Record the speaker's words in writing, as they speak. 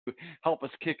help us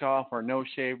kick off our No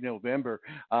Shave November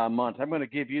month. I'm going to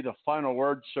give you the final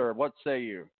word, sir. What say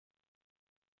you?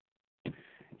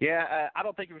 Yeah, I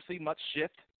don't think you'll see much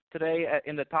shift today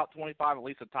in the top 25, at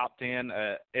least the top 10.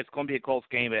 It's going to be a close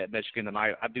game at Michigan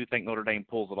tonight. I do think Notre Dame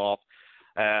pulls it off.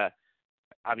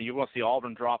 I mean, you're going to see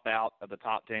Auburn drop out of the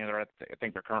top 10. I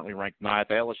think they're currently ranked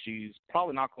 9th. LSU's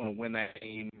probably not going to win that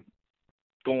game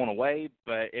going away,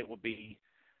 but it will be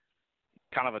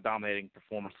kind of a dominating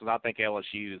performance because I think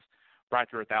LSU is right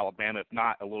there with Alabama, if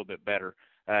not a little bit better.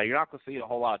 You're not going to see a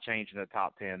whole lot of change in the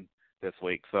top 10 this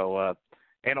week. So,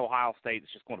 and Ohio State is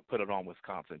just going to put it on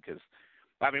Wisconsin because,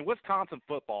 I mean, Wisconsin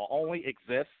football only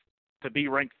exists to be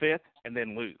ranked 5th and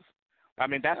then lose. I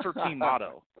mean, that's their team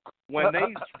motto. When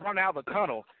they run out of the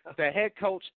tunnel, the head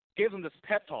coach gives them this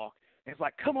pep talk, and it's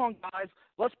like, come on, guys,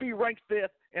 let's be ranked 5th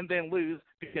and then lose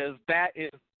because that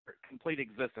is their complete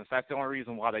existence. That's the only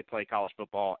reason why they play college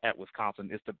football at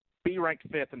Wisconsin is to be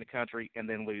ranked 5th in the country and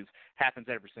then lose. Happens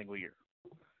every single year.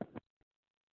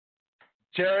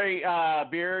 Terry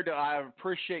Beard, I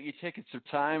appreciate you taking some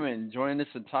time and joining us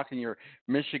and talking your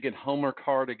Michigan homer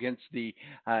card against the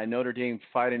Notre Dame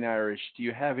Fighting Irish. Do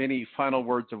you have any final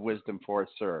words of wisdom for us,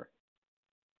 sir?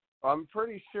 I'm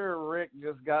pretty sure Rick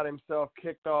just got himself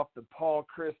kicked off the Paul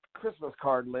Christmas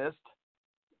card list.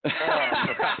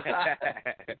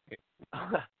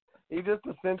 He just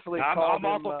essentially called I'm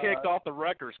also kicked off the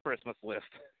Rutgers Christmas list.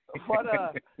 What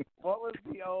was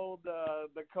the old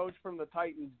the coach from the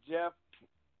Titans, Jeff?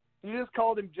 You just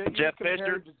called him Jeff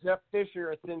Fisher. To Jeff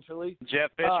Fisher, essentially.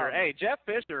 Jeff Fisher. Hey, Jeff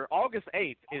Fisher. August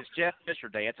 8th is Jeff Fisher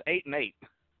Day. It's 8-8.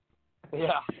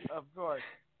 Yeah, of course.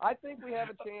 I think we have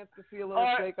a chance to see a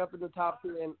little shake up in the top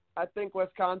 10. I think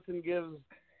Wisconsin gives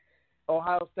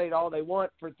Ohio State all they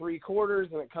want for 3 quarters,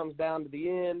 and it comes down to the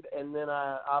end. And then,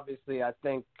 obviously, I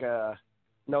think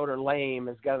Notre Dame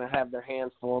is going to have their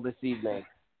hands full this evening.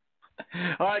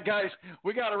 All right, guys,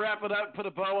 we got to wrap it up, put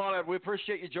a bow on it. We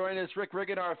appreciate you joining us. Rick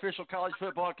Riggin, our official college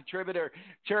football contributor,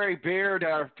 Terry Beard,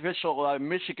 our official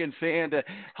Michigan fan, to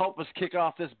help us kick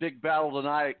off this big battle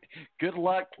tonight. Good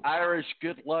luck, Irish.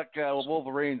 Good luck,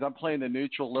 Wolverines. I'm playing the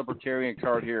neutral libertarian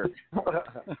card here. Have a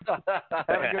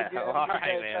good game. All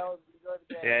right, man.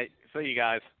 Yeah, see you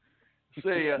guys.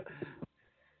 See ya.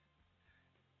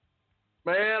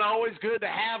 Man, always good to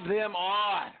have them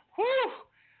on. Whew!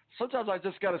 Sometimes I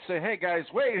just got to say, hey, guys,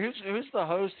 wait, who's the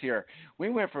host here? We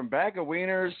went from Bag of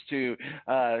Wieners to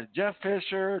Jeff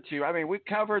Fisher to, I mean, we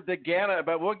covered the gamut,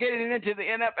 but we're getting into the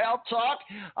NFL talk.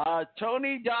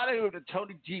 Tony Donahue of the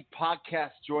Tony G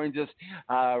podcast joins us.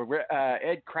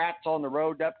 Ed Kratz on the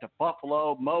road up to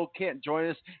Buffalo. Mo can't join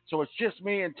us, so it's just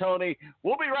me and Tony.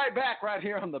 We'll be right back right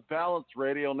here on the Balance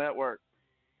Radio Network.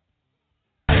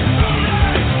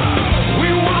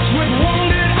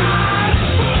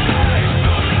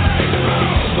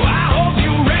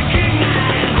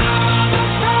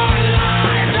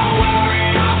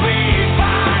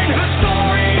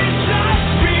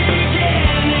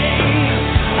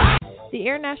 The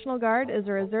Air National Guard is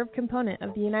a reserve component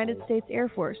of the United States Air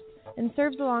Force and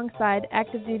serves alongside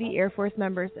active duty Air Force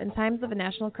members in times of a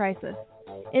national crisis.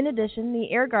 In addition,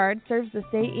 the Air Guard serves the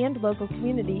state and local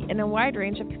community in a wide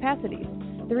range of capacities.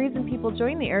 The reason people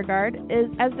join the Air Guard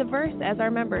is as diverse as our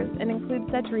members and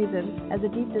includes such reasons as a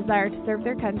deep desire to serve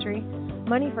their country,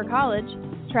 money for college,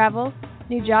 travel,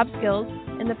 new job skills,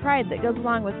 and the pride that goes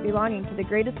along with belonging to the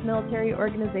greatest military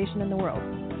organization in the world.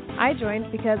 I joined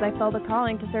because I felt a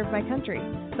calling to serve my country,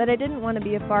 but I didn't want to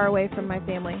be far away from my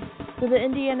family, so the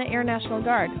Indiana Air National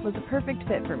Guard was a perfect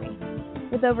fit for me.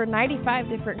 With over 95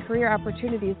 different career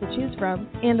opportunities to choose from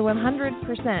and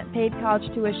 100% paid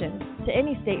college tuition to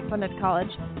any state-funded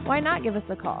college, why not give us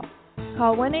a call?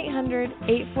 Call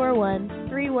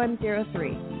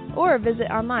 1-800-841-3103 or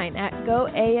visit online at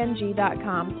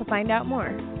goang.com to find out more.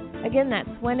 Again, that's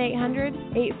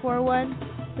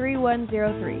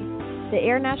 1-800-841-3103. The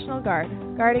Air National Guard,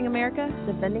 guarding America,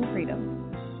 defending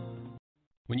freedom.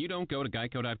 When you don't go to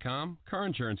Geico.com, car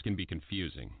insurance can be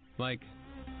confusing. Like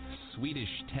Swedish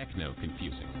techno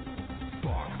confusing.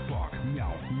 Bark, bark,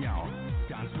 meow, meow.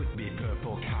 Dance with me,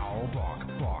 purple cow. Bark,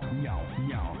 bark, meow,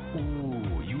 meow.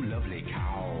 Ooh, you lovely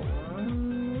cow.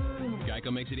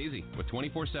 Geico makes it easy. With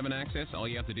 24/7 access, all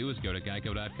you have to do is go to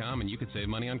Geico.com and you could save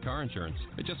money on car insurance.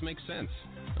 It just makes sense.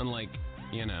 Unlike,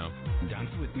 you know.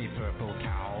 Dance with me, purple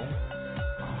cow.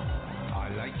 I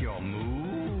like your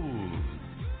moves.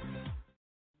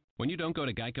 When you don't go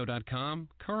to Geico.com,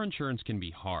 car insurance can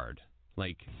be hard.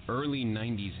 Like early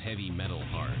 90s heavy metal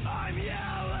hard. I'm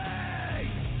yelling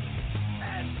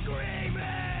and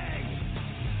screaming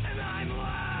and I'm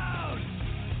loud.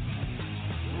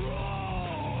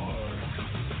 Roar.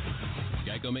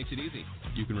 Geico Geico makes it easy.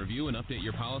 You can review and update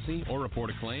your policy or report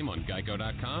a claim on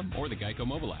Geico.com or the Geico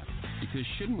mobile app. Because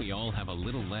shouldn't we all have a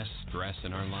little less stress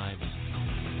in our lives?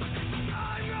 I'm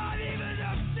not even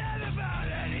upset about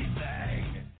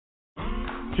anything!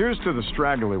 Here's to the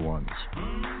straggly ones.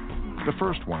 The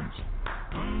first ones.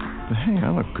 Hey,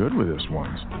 I look good with this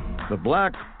ones. The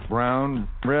black, brown,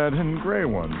 red, and gray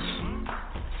ones.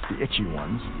 The itchy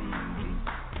ones.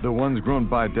 The ones grown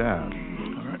by Dad.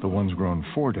 The ones grown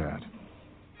for Dad.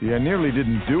 The I nearly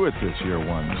didn't do it this year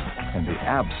ones. And the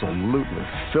absolutely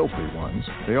filthy ones.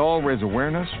 They all raise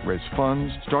awareness, raise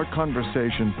funds, start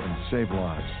conversations, and save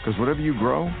lives. Because whatever you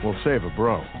grow will save a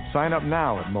bro. Sign up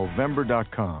now at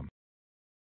Movember.com.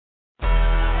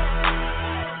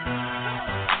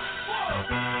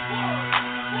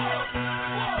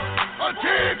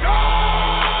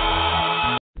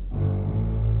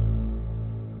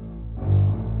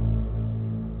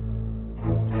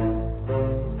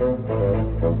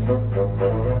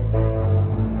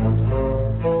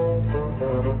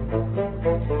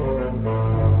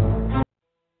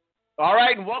 All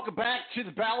right, and welcome back to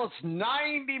the Balance.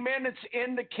 90 minutes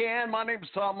in the can. My name is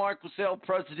Tom Marcos, El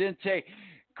Presidente.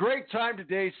 Great time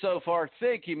today so far.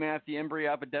 Thank you, Matthew Embury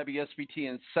up at WSBT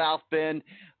in South Bend,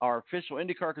 our official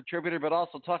IndyCar contributor, but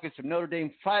also talking some Notre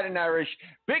Dame Fighting Irish.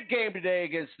 Big game today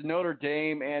against Notre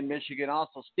Dame and Michigan.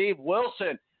 Also, Steve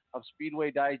Wilson of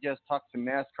Speedway Digest talks some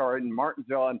NASCAR in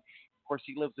Martinsville, and of course,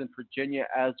 he lives in Virginia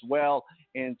as well,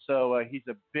 and so he's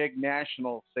a big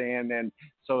Nationals fan. And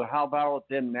so how about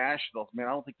them Nationals? Man, I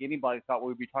don't think anybody thought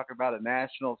we'd be talking about a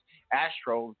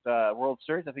Nationals-Astros World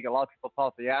Series. I think a lot of people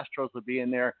thought the Astros would be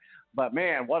in there. But,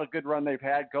 man, what a good run they've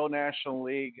had. Go National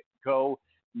League. Go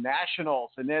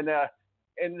Nationals. And then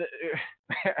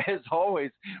as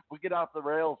always, we get off the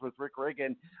rails with Rick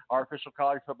Riggin, our official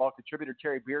college football contributor.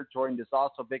 Terry Beard joined us,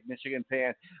 also a big Michigan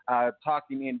fan,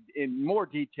 talking in more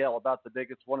detail about the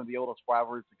biggest, one of the oldest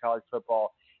rivalries in college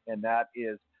football, and that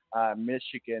is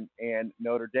Michigan and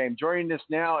Notre Dame. Joining us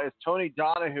now is Tony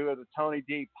Donahue of the Tony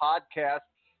D podcast,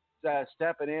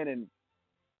 stepping in and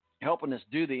helping us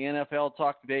do the NFL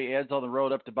talk today. Ed's on the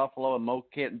road up to Buffalo, and Mo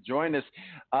can't join us.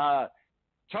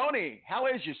 Tony, how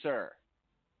is you, sir?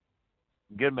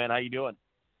 Good, man. How you doing?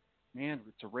 Man,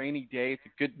 it's a rainy day. It's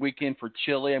a good weekend for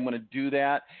chili. I'm going to do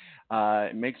that.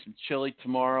 Make some chili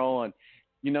tomorrow. And,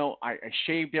 you know, I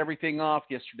shaved everything off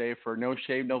yesterday for No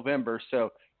Shave November. So,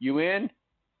 you in?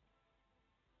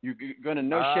 You going to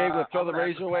no shave and throw the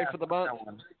razor away for the month?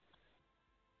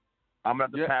 I'm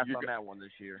going to have to pass on that one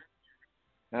this year.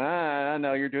 I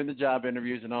know. You're doing the job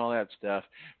interviews and all that stuff.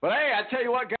 But, hey, I tell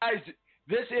you what, guys.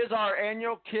 This is our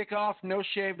annual kickoff, No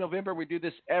Shave November. We do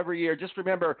this every year. Just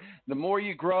remember, the more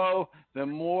you grow, the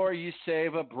more you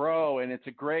save a bro. And it's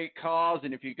a great cause.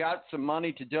 And if you got some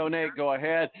money to donate, go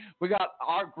ahead. We got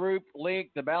our group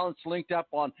linked, the Balance linked up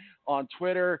on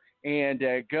Twitter. And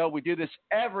go. We do this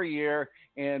every year.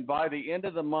 And by the end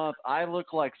of the month, I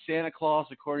look like Santa Claus,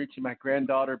 according to my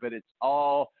granddaughter. But it's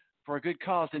all for a good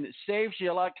cause. And it saves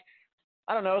you like,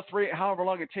 I don't know, however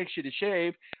long it takes you to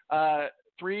shave,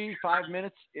 3-5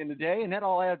 minutes in the day, and that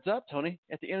all adds up, Tony.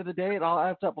 At the end of the day, it all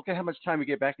adds up. Look at how much time you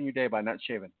get back in your day by not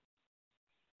shaving.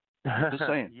 Just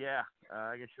saying. Yeah,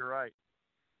 I guess you're right.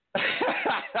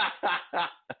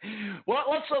 Well,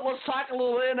 let's talk a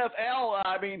little NFL.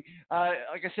 I mean,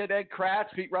 like I said, Ed Kratz,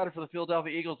 beat writer for the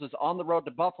Philadelphia Eagles, is on the road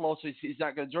to Buffalo, so he's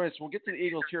not going to join us. We'll get to the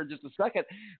Eagles here in just a second.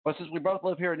 But since we both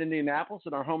live here in Indianapolis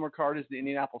and our homer card is the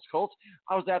Indianapolis Colts,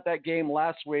 I was at that game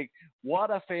last week. What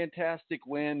a fantastic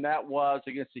win that was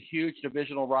against a huge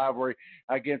divisional rivalry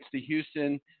against the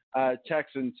Houston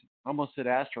Texans. Almost said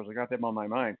Astros. I got them on my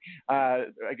mind.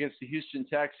 Against the Houston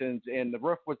Texans, and the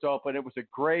roof was open. It was a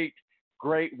great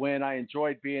win. I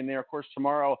enjoyed being there. Of course,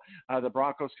 tomorrow the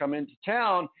Broncos come into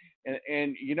town,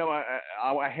 and you know,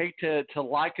 I hate to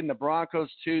liken the Broncos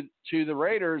to the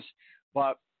Raiders,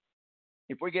 but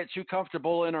if we get too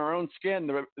comfortable in our own skin,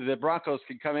 the Broncos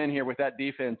can come in here with that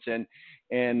defense and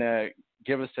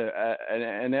give us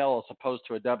an L as opposed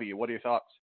to a W. What are your thoughts?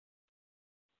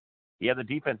 Yeah, the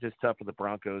defense is tough for the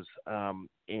Broncos,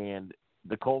 and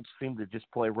the Colts seem to just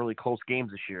play really close games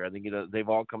this year. I think they've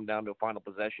all come down to a final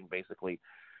possession, basically.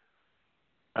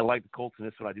 I like the Colts in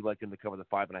this one. I do like them to cover the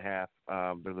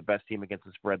 5.5. They're the best team against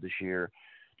the spread this year.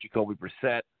 Jacoby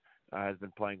Brissett has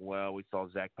been playing well. We saw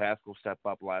Zach Pascal step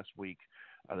up last week.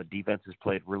 The defense has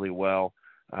played really well.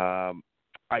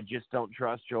 I just don't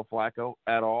trust Joe Flacco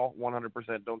at all.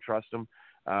 100% don't trust him.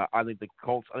 I think the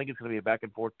Colts, I think it's going to be a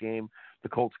back-and-forth game. The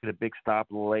Colts get a big stop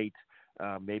late,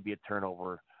 maybe a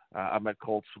turnover. I'm at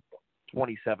Colts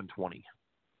 27-20.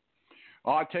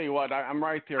 Oh, I'll tell you what, I'm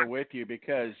right there with you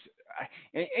because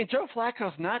and Joe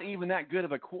Flacco's not even that good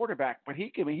of a quarterback, but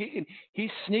he's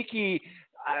sneaky.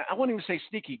 I wouldn't even say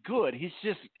sneaky good. He's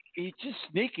just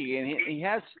sneaky, and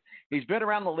he's been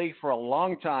around the league for a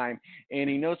long time, and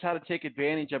he knows how to take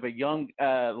advantage of a young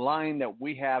line that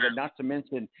we have, and not to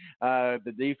mention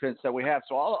the defense that we have.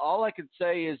 So all I can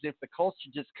say is if the Colts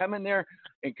should just come in there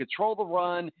and control the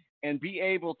run and be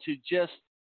able to just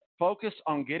focus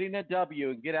on getting a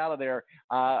W and get out of there,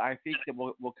 I think that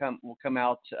we'll come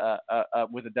out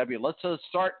with a W. Let's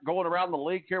start going around the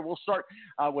league here. We'll start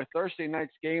with Thursday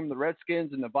night's game, the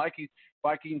Redskins and the Vikings.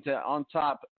 Vikings on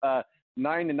top,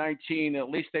 9-19. At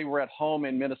least they were at home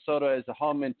in Minnesota as a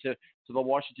home into the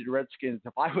Washington Redskins.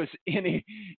 If I was any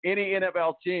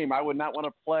NFL team, I would not want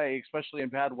to play, especially in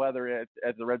bad weather,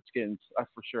 at the Redskins,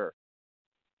 for sure.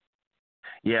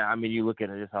 Yeah, I mean, you look at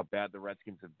just how bad the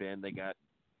Redskins have been. They got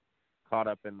caught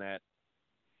up in that.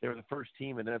 They were the first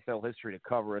team in NFL history to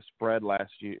cover a spread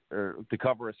last year, or to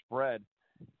cover a spread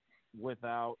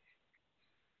without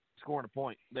scoring a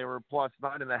point. They were plus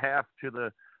 9.5 to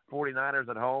the 49ers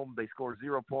at home. They scored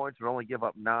 0 points but only give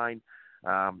up 9.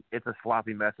 It's a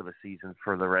sloppy mess of a season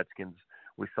for the Redskins.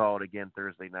 We saw it again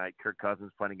Thursday night. Kirk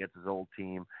Cousins playing against his old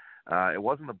team. It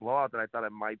wasn't the blowout that I thought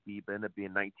it might be, but ended up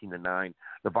being 19-9.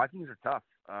 The Vikings are tough.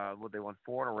 They won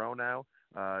 4 in a row now.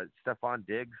 Stephon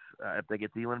Diggs, if they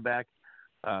get Thielen back,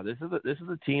 this is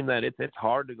a team that it's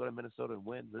hard to go to Minnesota and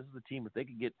win. This is a team, if they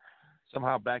could get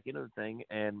somehow back into the thing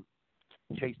and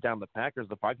chase down the Packers,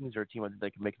 the Vikings are a team I think they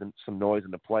can make some noise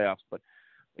in the playoffs. But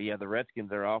yeah, the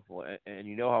Redskins are awful, and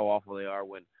you know how awful they are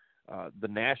when the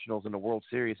Nationals in the World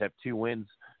Series have 2 wins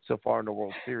so far in the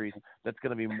World Series. That's going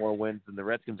to be more wins than the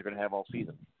Redskins are going to have all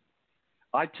season.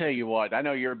 I tell you what, I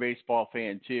know you're a baseball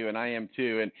fan too, and I am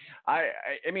too. And I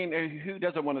mean, who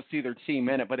doesn't want to see their team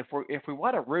in it? But if we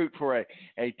want to root for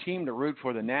a team to root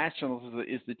for, the Nationals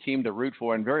is the team to root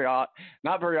for. And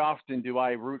not very often do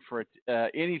I root for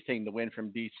anything to win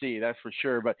from DC, that's for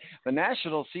sure. But the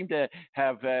Nationals seem to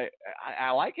have.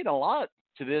 I like it a lot.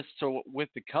 With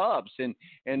the Cubs and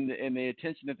the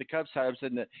attention that the Cubs have,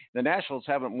 and the Nationals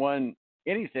haven't won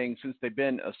anything since they've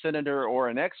been a Senator or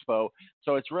an Expo.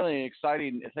 So it's really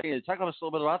exciting. Talk to us a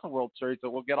little bit about the World Series,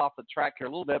 but we'll get off the track here a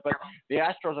little bit. But the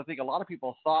Astros, I think a lot of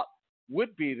people thought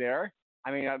would be there.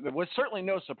 I mean, there was certainly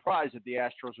no surprise that the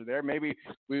Astros were there. Maybe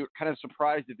we were kind of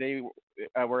surprised that they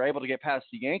were able to get past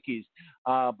the Yankees.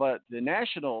 But the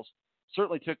Nationals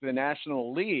certainly took the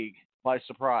National League by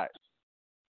surprise.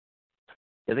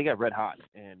 Yeah, they got red hot.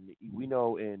 And we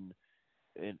know in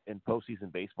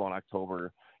postseason baseball in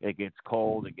October, it gets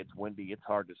cold, it gets windy, it's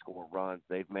hard to score runs.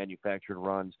 They've manufactured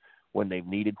runs when they've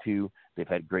needed to. They've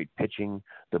had great pitching.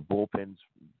 The bullpen's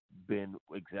been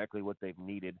exactly what they've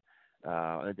needed.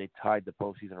 They tied the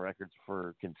postseason records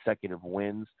for consecutive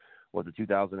wins with the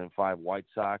 2005 White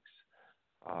Sox.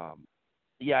 I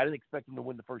didn't expect them to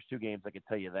win the first 2 games, I can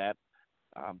tell you that,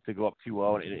 to go up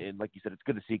 2-0. And like you said, it's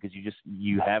good to see because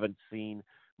you haven't seen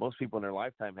 – most people in their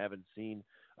lifetime haven't seen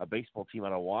a baseball team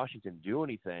out of Washington do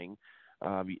anything.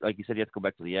 Like you said, you have to go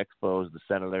back to the Expos, the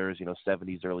Senators,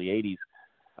 70s, early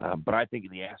 80s. But I think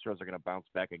the Astros are going to bounce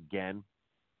back again.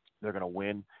 They're going to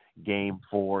win Game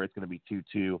 4. It's going to be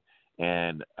 2-2.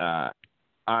 And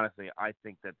honestly, I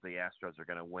think that the Astros are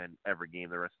going to win every game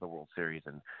the rest of the World Series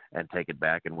and take it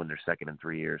back and win their second in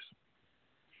 3 years.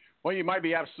 Well, you might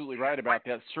be absolutely right about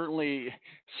that. Certainly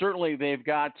they've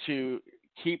got to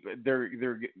keep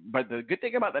but the good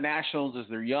thing about the Nationals is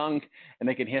they're young and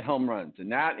they can hit home runs, and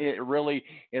that it really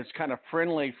is kind of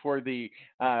friendly for the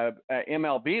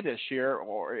MLB this year,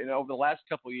 or over the last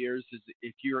couple of years, is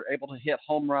if you're able to hit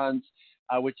home runs,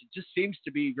 which just seems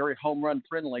to be very home run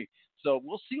friendly. So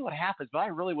we'll see what happens, but I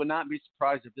really would not be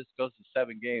surprised if this goes to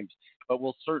 7 games, but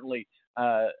we'll certainly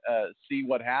see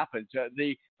what happens.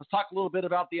 Let's talk a little bit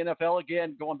about the NFL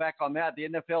again, going back on that. The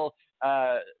NFL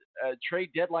trade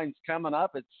deadline's coming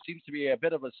up. It seems to be a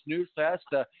bit of a snooze fest.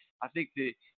 I think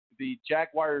the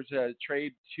Jaguars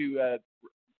trade to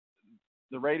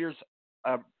the Raiders,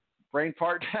 brain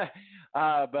fart,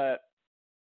 but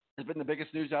it's been the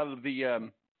biggest news out of the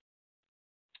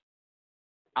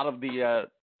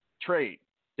trade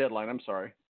deadline. I'm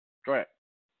sorry. Go ahead.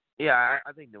 Yeah,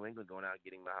 I think New England going out and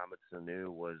getting Mohamed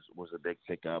Sanu was a big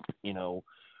pickup.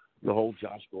 The whole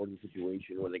Josh Gordon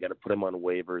situation where they got to put him on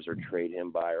waivers or trade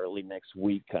him by early next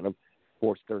week kind of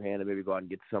forced their hand to maybe go out and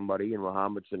get somebody. And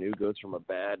Mohamed Sanu goes from a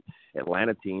bad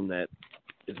Atlanta team that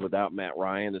is without Matt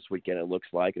Ryan this weekend, it looks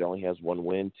like. It only has 1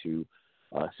 win, to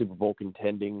Super Bowl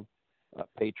contending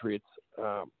Patriots.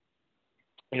 There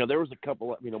was a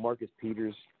couple, Marcus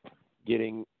Peters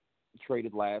getting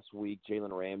traded last week.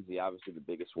 Jalen Ramsey, obviously the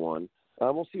biggest one.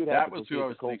 We'll see what happens. That was who I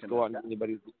was thinking of.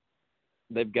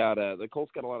 they've got the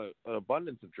Colts got a lot of an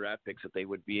abundance of draft picks that they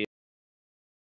would be